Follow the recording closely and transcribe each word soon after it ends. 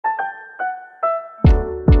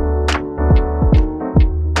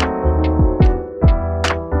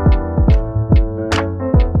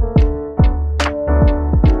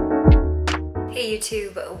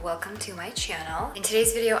YouTube, welcome to my channel. In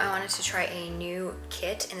today's video I wanted to try a new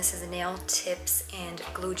kit, and this is a nail tips and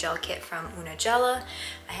glue gel kit from GELLA.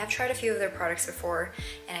 I have tried a few of their products before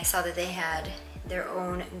and I saw that they had their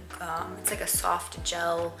own, it's like a soft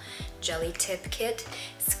jelly tip kit.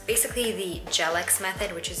 It's basically the GELLA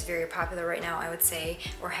method, which is very popular right now, I would say,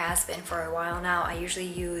 or has been for a while now. I usually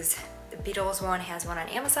use the Beatles one, has one on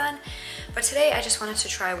Amazon, but today I just wanted to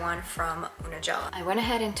try one from GELLA. I went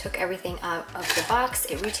ahead and took everything out of the box.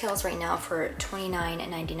 It retails right now for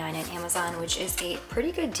 $29.99 on Amazon, which is a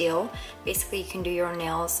pretty good deal. Basically, you can do your own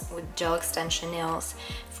nails with gel extension nails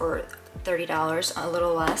for $30, a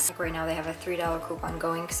little less. Like right now they have a $3 coupon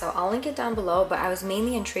going, so I'll link it down below, but I was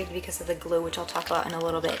mainly intrigued because of the glue, which I'll talk about in a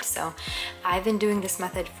little bit. So I've been doing this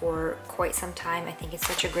method for quite some time. I think it's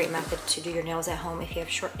such a great method to do your nails at home if you have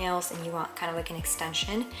short nails and you want kind of like an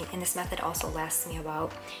extension. And this method also lasts me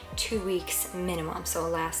about 2 weeks minimum, so it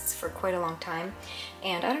lasts for quite a long time.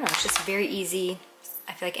 And I don't know, it's just very easy.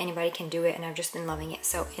 I feel like anybody can do it, and I've just been loving it.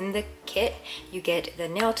 So in the kit, you get the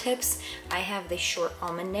nail tips. I have the short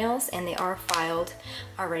almond nails, and they are filed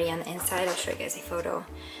already on the inside. I'll show you guys a photo,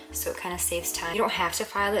 so it kind of saves time. You don't have to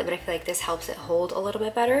file it, but I feel like this helps it hold a little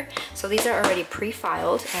bit better. So these are already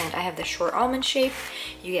pre-filed, and I have the short almond shape.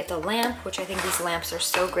 You get the lamp, which I think these lamps are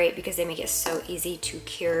so great because they make it so easy to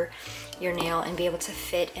cure your nail and be able to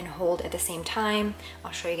fit and hold at the same time.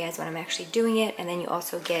 I'll show you guys when I'm actually doing it. And then you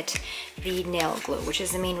also get the nail glue, which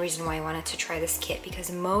is the main reason why I wanted to try this kit,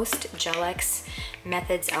 because most GELLA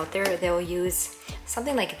methods out there, they'll use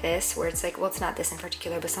something like this, where it's like, well, it's not this in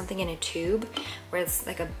particular, but something in a tube where it's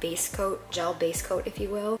like a base coat, gel base coat, if you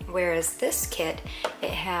will. Whereas this kit,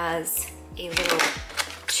 it has a little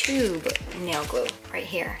tube nail glue right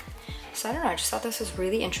here. So I don't know, I just thought this was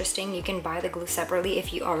really interesting. You can buy the glue separately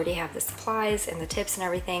if you already have the supplies and the tips and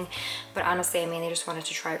everything. But honestly, I mean, I just wanted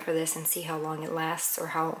to try it for this and see how long it lasts, or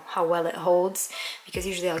how well it holds. Because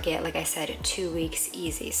usually I'll get, like I said, 2 weeks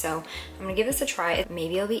easy. So I'm gonna give this a try.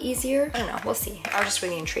 Maybe it'll be easier. I don't know, we'll see. I was just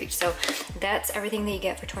really intrigued. So that's everything that you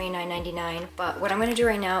get for $29.99. But what I'm gonna do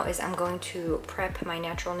right now is I'm going to prep my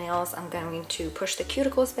natural nails. I'm going to push the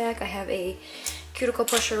cuticles back. I have a cuticle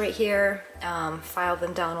pusher right here, file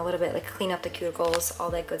them down a little bit, like clean up the cuticles, all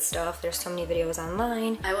that good stuff. There's so many videos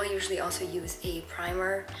online. I will usually also use a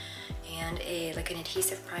primer and like an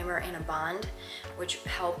adhesive primer and a bond, which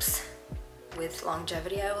helps with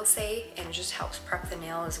longevity, I will say, and it just helps prep the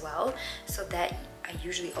nail as well. So that I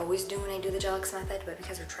usually always do when I do the GELLA method, but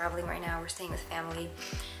because we're traveling right now, we're staying with family,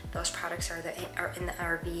 those products are in the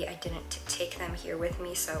RV. I didn't take them here with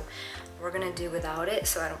me, so we're gonna do without it.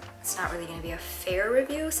 So it's not really gonna be a fair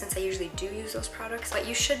review since I usually do use those products, but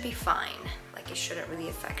you should be fine. Like, it shouldn't really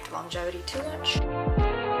affect longevity too much.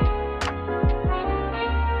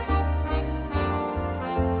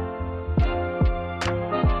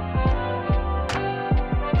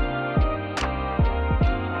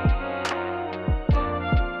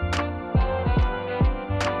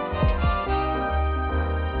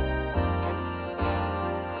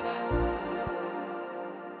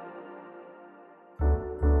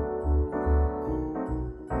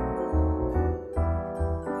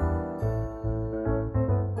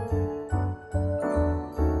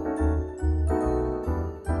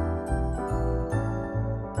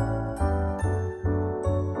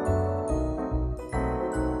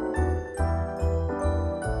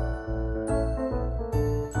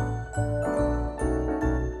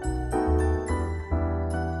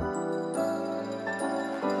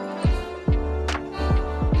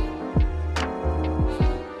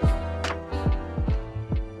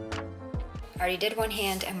 I already did one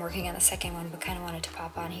hand, I'm working on the second one, but kind of wanted to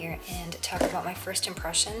pop on here and talk about my first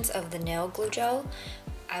impressions of the nail glue gel.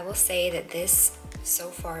 I will say that this so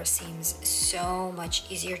far seems so much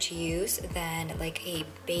easier to use than like a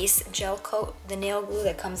base gel coat, the nail glue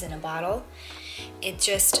that comes in a bottle.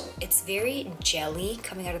 It's very jelly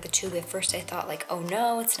coming out of the tube. At first I thought like, oh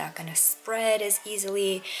no, it's not gonna spread as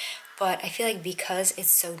easily. But I feel like because it's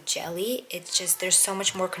so jelly, it's just, there's so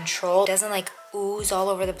much more control. It doesn't like ooze all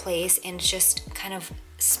over the place, and it just kind of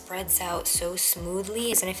spreads out so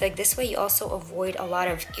smoothly. And I feel like this way you also avoid a lot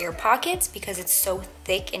of air pockets because it's so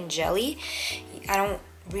thick and jelly. I don't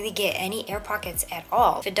really get any air pockets at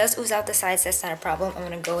all. If it does ooze out the sides, that's not a problem. I'm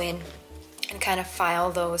gonna go in and kind of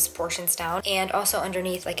file those portions down. And also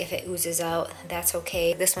underneath, like if it oozes out, that's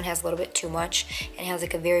okay. This one has a little bit too much and has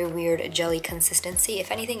like a very weird jelly consistency.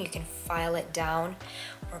 If anything, you can file it down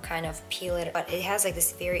or kind of peel it, but it has like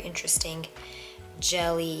this very interesting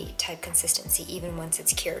jelly type consistency even once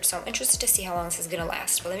it's cured. So I'm interested to see how long this is gonna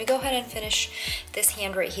last. But let me go ahead and finish this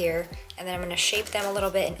hand right here, and then I'm gonna shape them a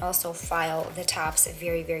little bit and also file the tops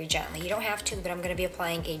very, very gently. You don't have to, but I'm gonna be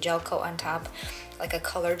applying a gel coat on top, like a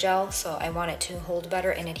color gel, so I want it to hold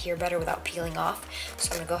better and adhere better without peeling off.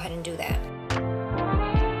 So I'm gonna go ahead and do that.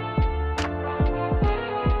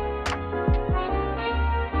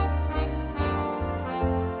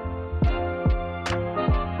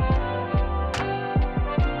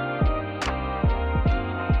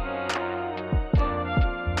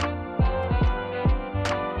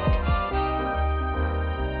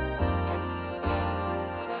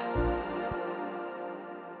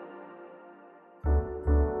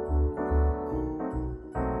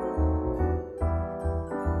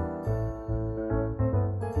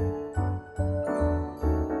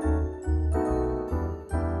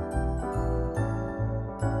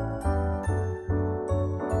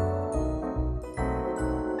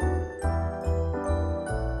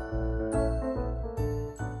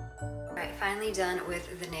 Finally done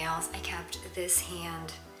with the nails. I kept this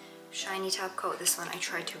hand shiny top coat. This one I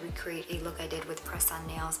tried to recreate a look I did with press-on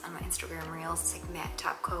nails on my Instagram reels. It's like matte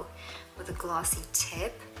top coat with a glossy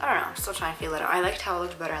tip. I don't know, I'm still trying to feel it out. I liked how it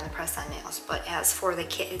looked better on the press-on nails, but as for the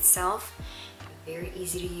kit itself, very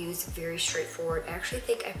easy to use, very straightforward. I actually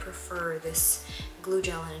think I prefer this glue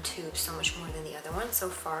gel in a tube so much more than the other one so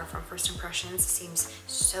far from first impressions. It seems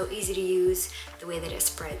so easy to use, the way that it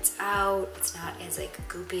spreads out. It's not as like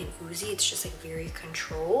goopy and oozy, it's just like very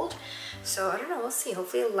controlled. So I don't know, we'll see,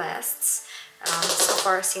 hopefully it lasts. So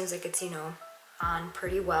far it seems like it's, you know, on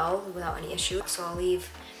pretty well without any issue. So I'll leave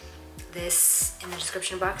this in the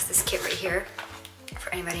description box, this kit right here,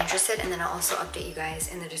 for anybody interested, and then I'll also update you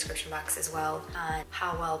guys in the description box as well on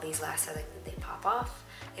how well these last. I like that they pop off.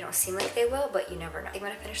 They don't seem like they will, but you never know. I'm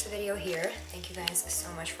gonna finish the video here. Thank you guys so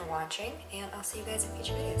much for watching, and I'll see you guys in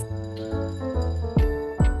future videos.